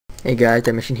Hey guys,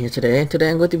 Mission here today, and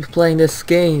today I'm going to be playing this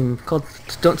game called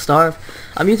Don't Starve.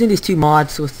 I'm using these two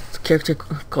mods with a character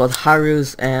called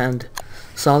Haruz and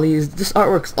Solly. This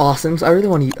artwork's awesome, so I really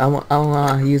want to. I want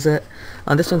to use it.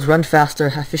 This one's run faster,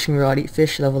 have fishing rod, eat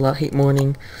fish, level up, hate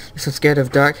morning. This one's scared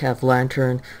of dark, have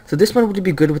lantern. So this one would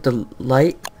be good with the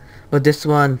light, but this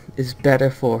one is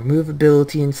better for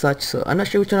movability and such. So I'm not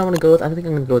sure which one I want to go with. I think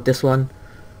I'm going to go with this one,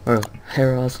 or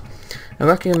Haruz. And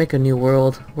we're actually gonna make a new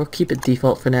world. We'll keep it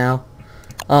default for now.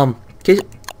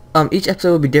 Each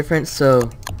episode will be different, so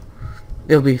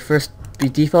it'll be first be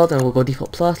default, and we'll go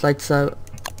default plus, lights out.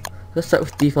 Let's start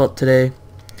with default today.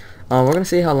 We're gonna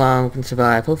see how long we can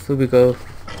survive. Hopefully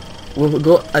we'll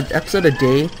go an episode a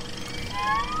day.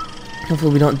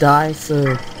 Hopefully we don't die. So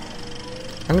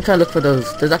I'm gonna try to look for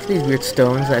those. There's actually these weird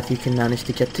stones that if you can manage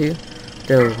to get to,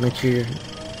 they'll make you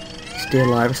stay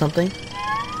alive or something.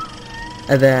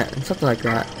 And then something like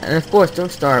that. And of course,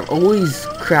 Don't Starve always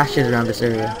crashes around this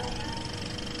area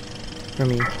for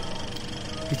me.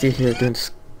 You see here doing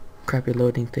this crappy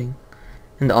loading thing,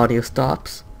 and the audio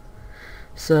stops.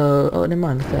 So, oh, never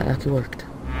mind. That actually worked.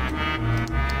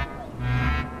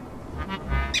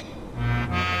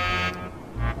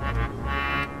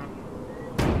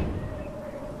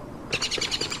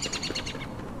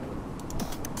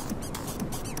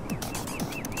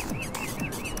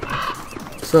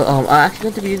 So, I'm actually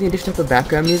going to be using additional type of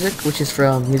background music, which is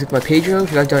from music by Pedro.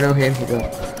 If you guys don't know him, he's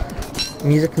a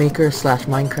music maker slash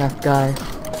Minecraft guy.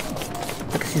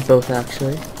 I guess he's both,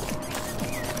 actually.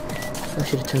 I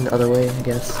should have turned the other way, I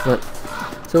guess. But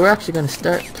so we're actually going to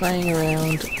start playing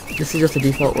around. This is just a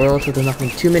default world, so there's not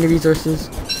going to be too many resources.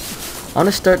 I want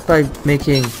to start by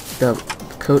making the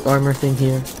coat armor thing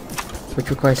here, which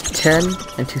requires 10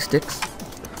 and 2 sticks.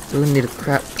 So we're going to need a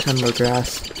crap ton more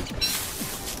grass.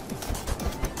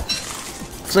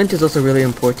 Flint is also really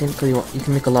important because you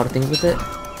can make a lot of things with it.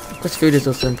 Plus food is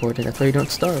also important, that's why you don't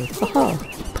starve. Haha!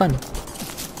 Pun.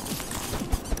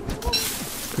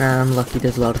 Nah, I'm lucky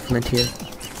there's a lot of flint here.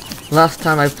 Last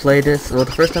time I played this, well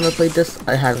the first time I played this,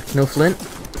 I had no flint.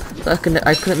 So I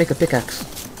couldn't make a pickaxe.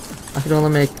 I could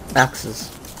only make axes.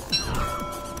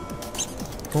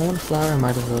 If I want flour, I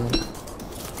might as well.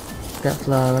 Got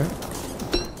flour.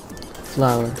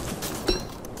 Flour.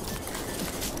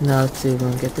 Now let's see if we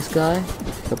can get this guy.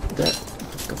 Pick up that.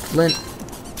 Pick up flint.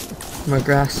 More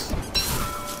grass.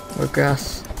 More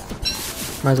grass.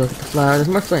 Might as well get the flour. There's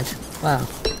more flint. Wow.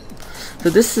 So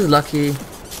this is lucky.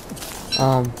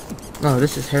 No,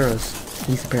 this is Haruz.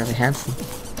 He's apparently handsome.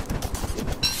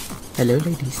 Hello,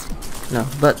 ladies. No,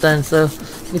 but then so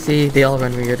you can see they all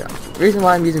run weird. The reason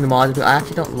why I'm using the mod is because I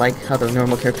actually don't like how the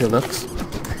normal character looks.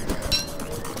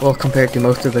 Well, compared to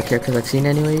most of the characters I've seen,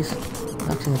 anyways.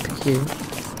 I'm actually gonna pick you.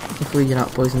 Hopefully you're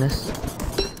not poisonous.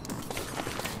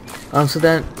 So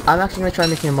then, I'm actually gonna try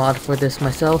making a mod for this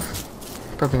myself.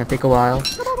 Probably gonna take a while.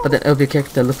 But then it'll be a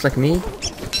character that looks like me.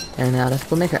 And let's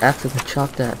go make an axe and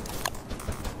chop that.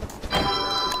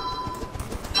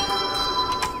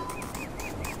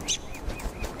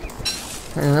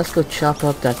 And let's go chop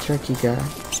up that turkey guy.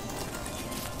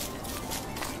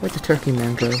 Where'd the turkey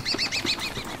man go?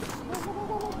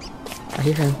 I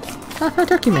hear him. Ah, I found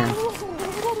turkey man.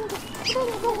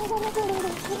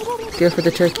 Go for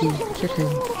the turkey. Hit him.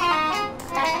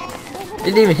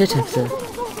 Didn't even hit him, sir.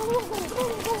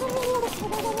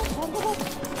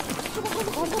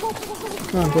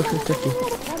 Come on, go for the turkey.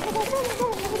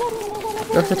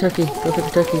 Go for the turkey. Go for the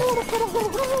turkey.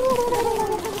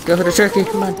 Go for the turkey.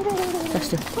 Come on.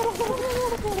 Faster.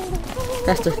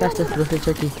 Faster, faster. Go for the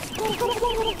turkey.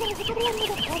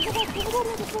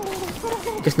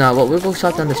 Guess not. Well, we'll go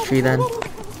chop down this tree then.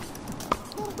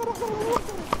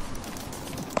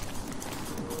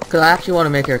 Because I actually want to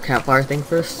make our campfire thing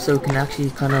first, so we can actually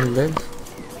kind of live.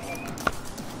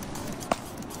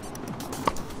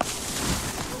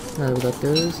 We got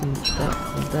those and that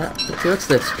and that. Okay, what's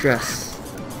this? Dress.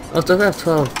 Oh, so if I have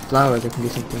 12 flowers, I can do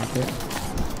something with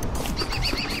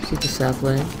it. Keep the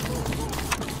sapling.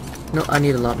 No, I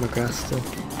need a lot more grass still.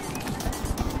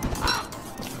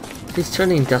 It's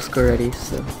turning dusk already,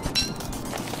 so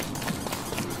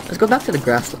let's go back to the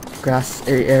grass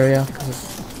area because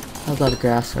I have a lot of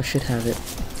grass, so I should have it.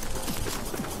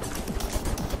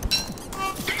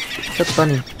 Kill the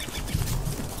bunny.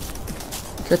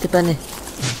 Kill the bunny.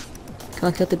 Come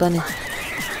on, kill the bunny.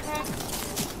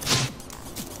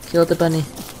 Kill the bunny.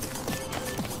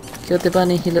 Kill the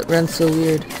bunny, he runs so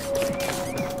weird.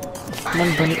 Come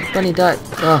on, bunny. Bunny, die.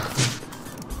 Oh.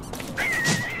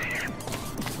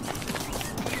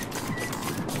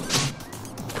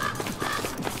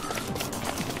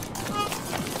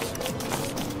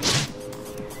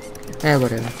 Eh,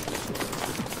 whatever.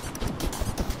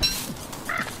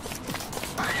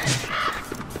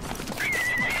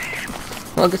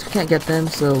 Well, I guess we can't get them,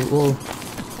 so we'll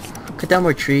cut down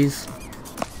more trees.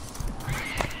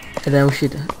 And then we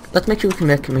should... Let's make sure we can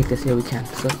make this. Yeah, we can.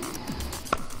 So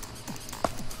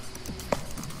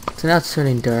now it's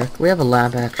turning dark. We have a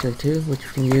lamp actually too, which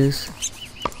we can use.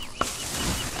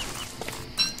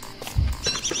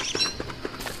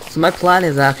 So my plan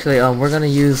is actually, we're gonna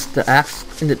use the axe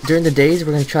during the days.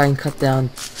 We're gonna try and cut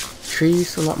down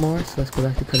trees a lot more. So let's go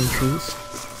back to cutting trees.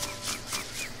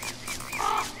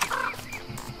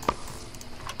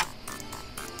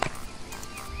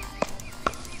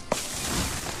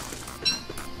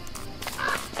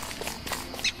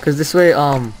 Because this way,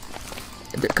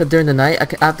 during the night, I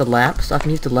have the lamp, so I can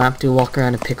use the lamp to walk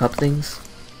around and pick up things.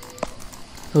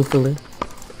 Hopefully.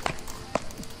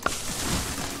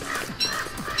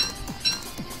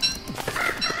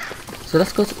 So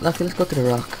let's go to the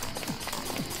rock.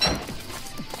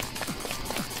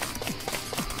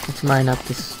 Let's mine up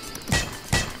this.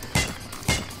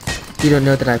 You don't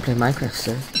know that I play Minecraft,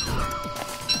 sir.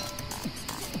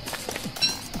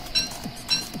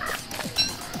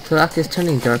 So actually it's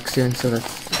turning dark soon, so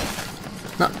that's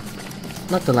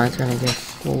not the lantern, I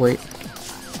guess. We'll wait.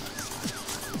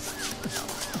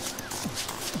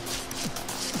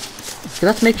 Okay,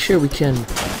 let's make sure we can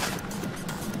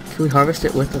we harvest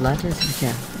it with the lantern? If we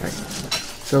can. Right.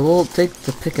 So we'll take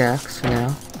the pickaxe for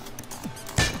now.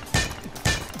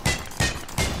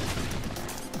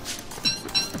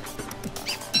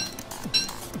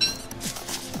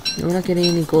 We're not getting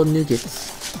any gold nuggets.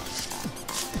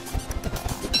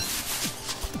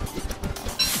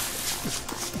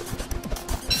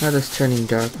 Now that it's turning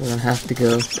dark, we're gonna have to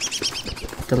go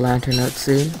put the lantern out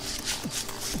soon.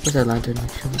 Where's that lantern?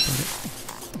 Make sure we got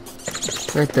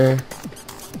it. Right there.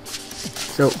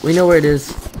 So we know where it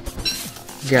is.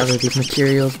 Gather these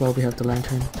materials while we have the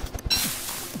lantern.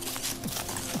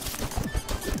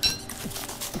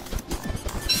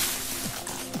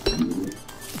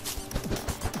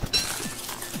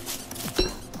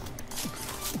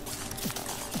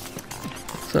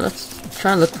 So let's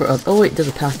try and look for oh wait, there's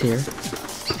a path here.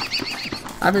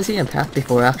 I haven't seen a path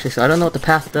before actually, so I don't know what the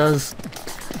path does.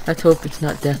 Let's hope it's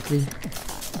not deathly.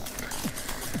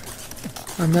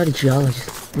 I'm not a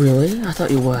geologist. Really? I thought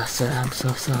you were, sir. I'm so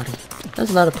sorry. There's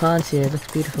a lot of ponds here. It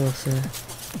looks beautiful, sir.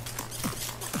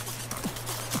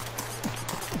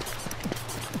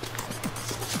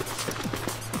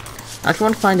 I actually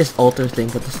want to find this altar thing,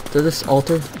 but this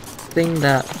altar thing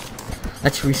that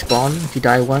lets you respawn if you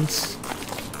die once.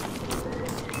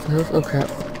 Oh crap.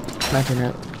 Lantern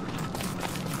out.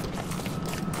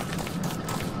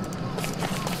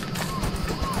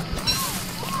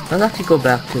 Let's actually go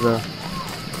back to the...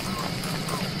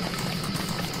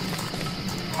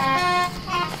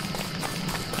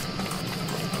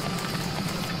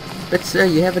 But sir,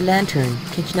 you have a lantern.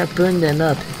 Can't you not burn them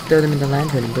up? Throw them in the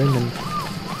lantern and burn them.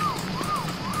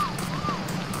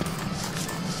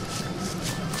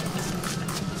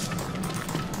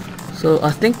 So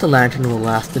I think the lantern will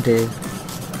last the day.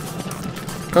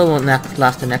 Probably won't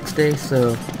last the next day,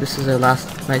 so this is our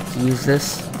last night to use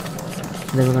this.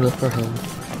 And then we're gonna look for a home.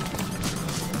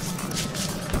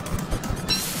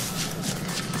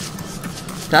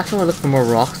 I actually want to look for more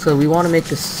rocks, so we want to make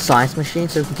this science machine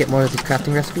so we can get more of these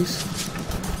crafting recipes.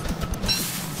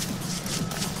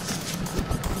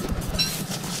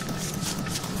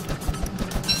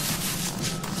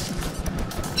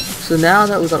 So now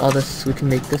that we got all this, we can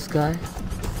make this guy.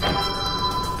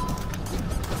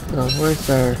 So where's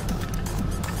our...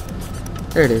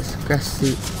 There it is, grass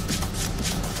suit.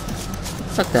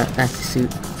 Fuck that fancy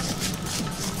suit.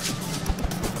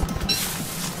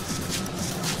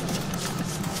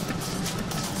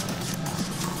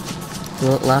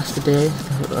 Will it last a day?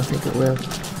 I think it will.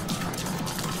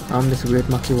 This weird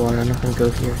mucky water, I'm not gonna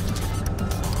go here.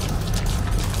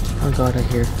 Oh god, I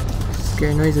hear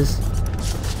scary noises.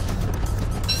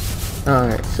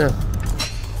 Alright, so.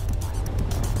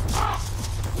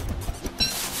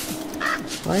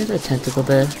 Why is there a tentacle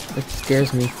there? That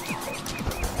scares me.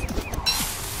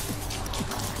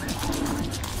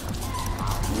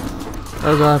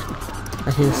 Oh god,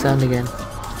 I hear the sound again.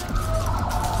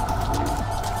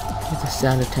 The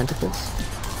sound of tentacles.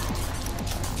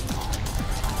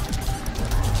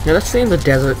 Now let's stay in the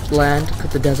desert land,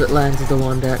 because the desert land is the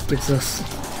one that gives us...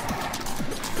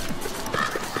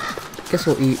 Guess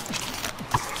we'll eat.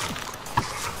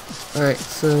 Alright,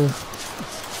 so...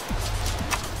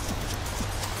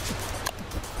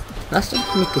 Let's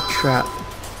just make a trap.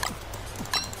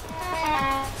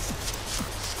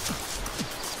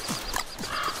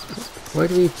 Where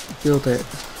do we build it?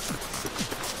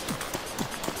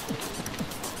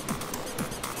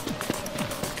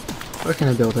 Where can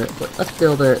I build it? Let's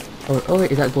build it Oh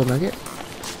wait, is that gold nugget?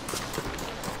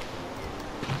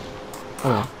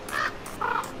 Oh.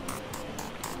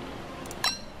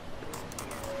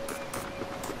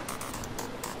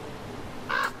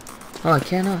 Oh, I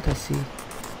cannot, I see.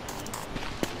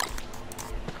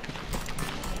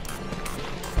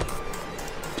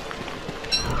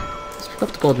 Let's pick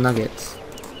up the gold nuggets.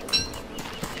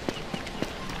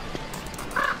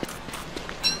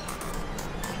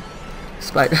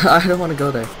 Spider, I don't want to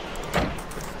go there.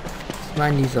 Let's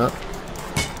mine these up.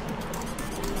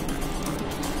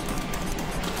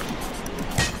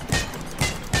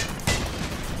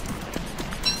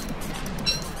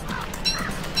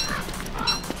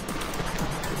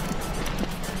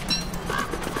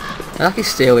 I'll actually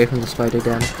stay away from the spider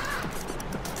den.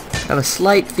 I have a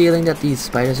slight feeling that these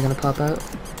spiders are gonna pop out.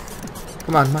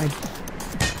 Come on, mine.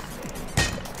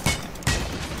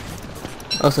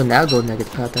 Also, now gold nuggets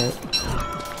pop out.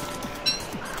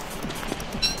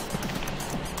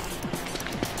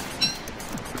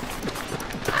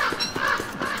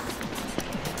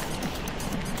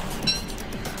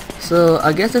 So,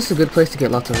 I guess that's a good place to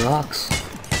get lots of rocks.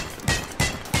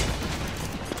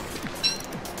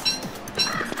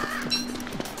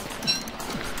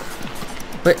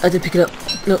 Wait, I did pick it up.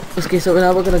 No, okay, so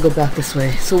now we're gonna go back this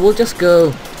way. So we'll just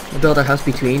go build our house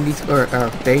between these, or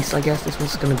our base, I guess this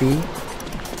one's gonna be.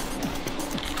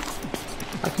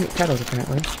 I can eat petals,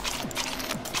 apparently.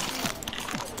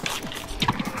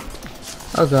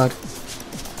 Oh god.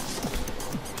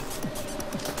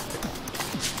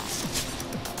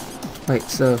 Wait,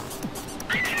 so...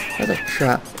 There's a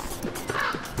trap.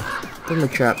 Where's my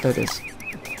trap? There it is.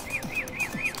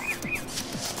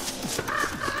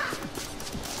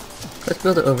 Let's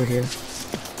build it over here.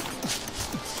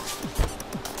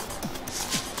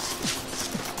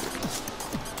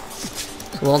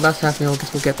 So while that's happening, I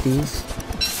guess we'll get these.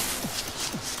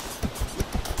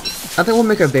 I think we'll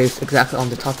make our base exactly on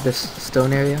the top of this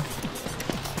stone area.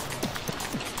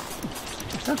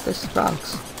 Oh, there's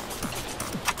frogs.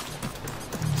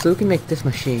 So we can make this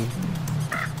machine.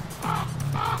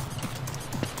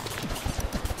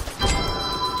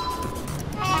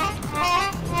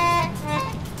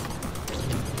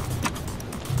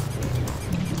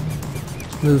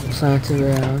 Move plants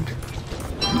around.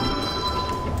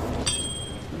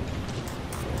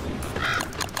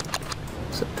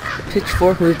 So,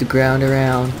 pitchfork move the ground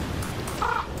around.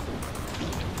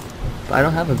 But I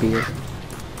don't have a beard.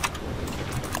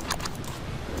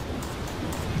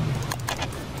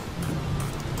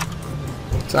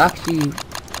 So actually...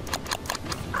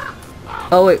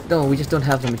 Oh wait, no, we just don't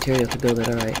have the material to build it,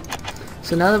 alright.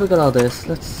 So now that we got all this,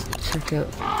 let's check out...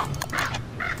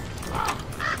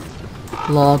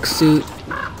 Log suit.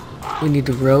 We need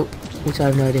the rope, which I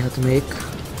have no idea how to make.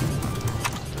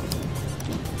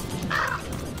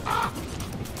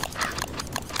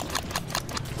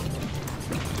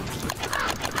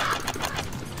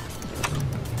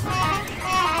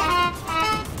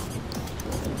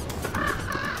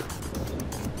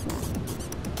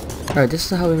 Alright,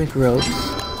 this is how we make ropes.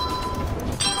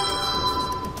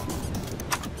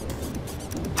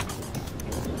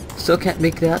 Still can't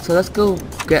make that, so let's go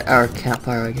get our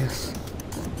campfire, I guess.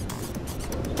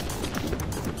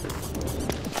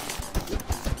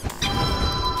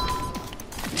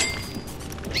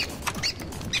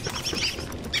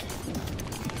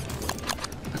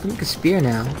 I can make a spear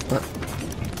now, but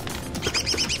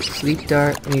sleep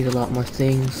dart, we need a lot more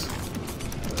things.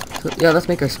 So yeah, let's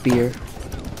make our spear.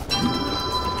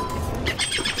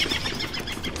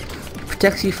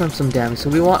 Protects you from some damage,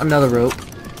 so we want another rope,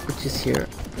 which is here.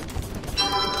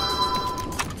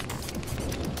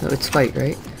 No, it's fight,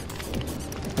 right?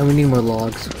 And we need more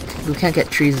logs. We can't get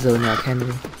trees though now, can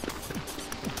we?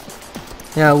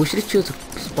 Yeah, we should choose a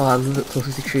spot a little bit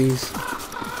closer to trees.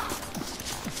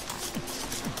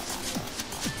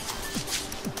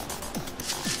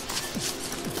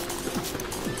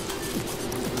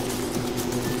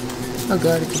 Oh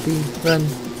god, it could be. Run.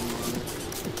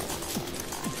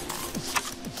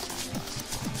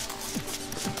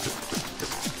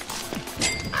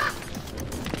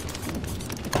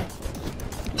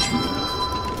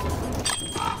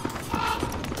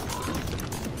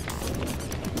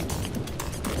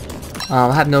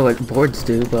 I have no what boards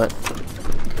do, but...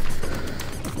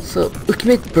 So, we can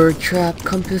make bird trap,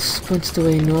 compass points the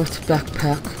way north,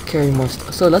 backpack, carry more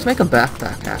stuff. So let's make a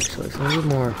backpack actually, so we need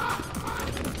more.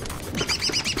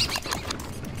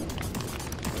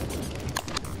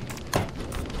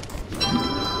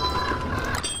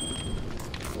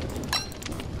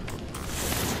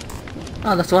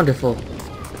 Oh, that's wonderful.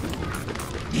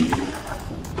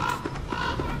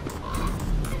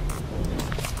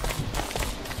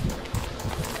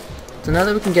 So now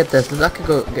that we can get this, let's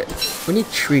go get... We need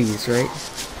trees, right?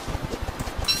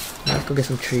 Let's go get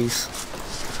some trees.